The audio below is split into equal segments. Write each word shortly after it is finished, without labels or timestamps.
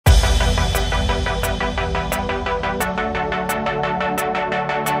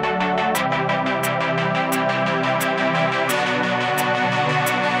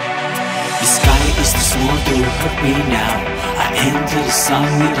hurt me now. I enter the sun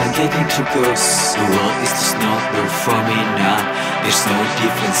without getting too close. The world is the snow, but for me now there's no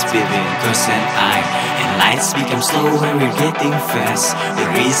difference between girls and I. And lights become slow when we're getting fast. The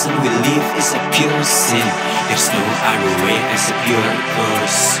reason we live is a pure sin. There's no other way as a pure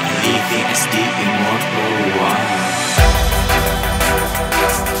curse. Living as the immortal one.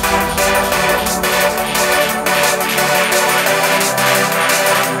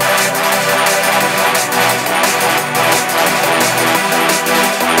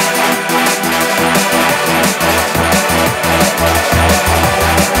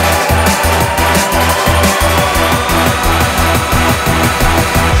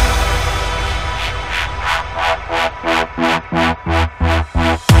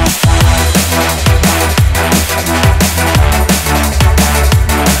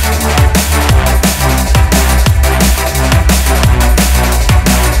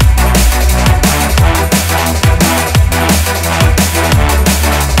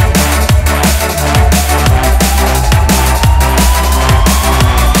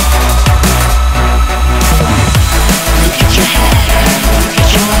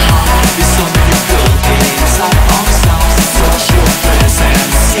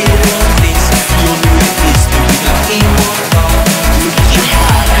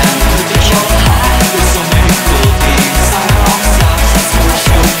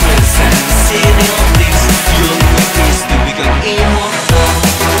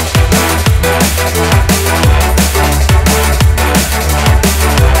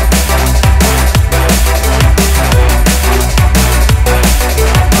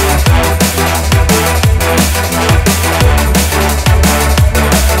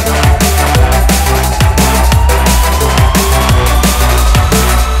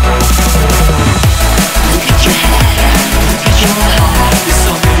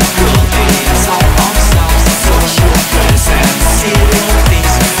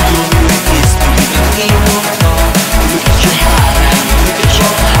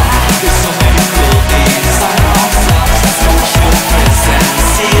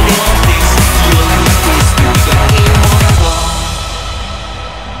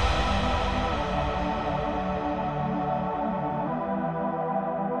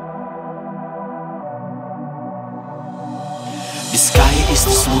 The sky is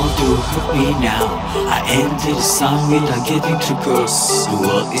too small to hurt me now. I enter the sun without getting too close. The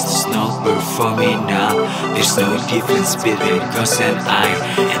world is too snow, but for me now there's no difference between girls and I.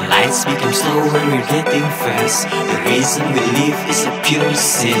 And lights become slow when we're getting fast. The reason we live is a pure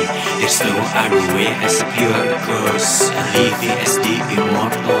sin. There's no other way as a pure curse. And living as the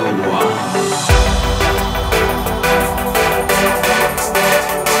immortal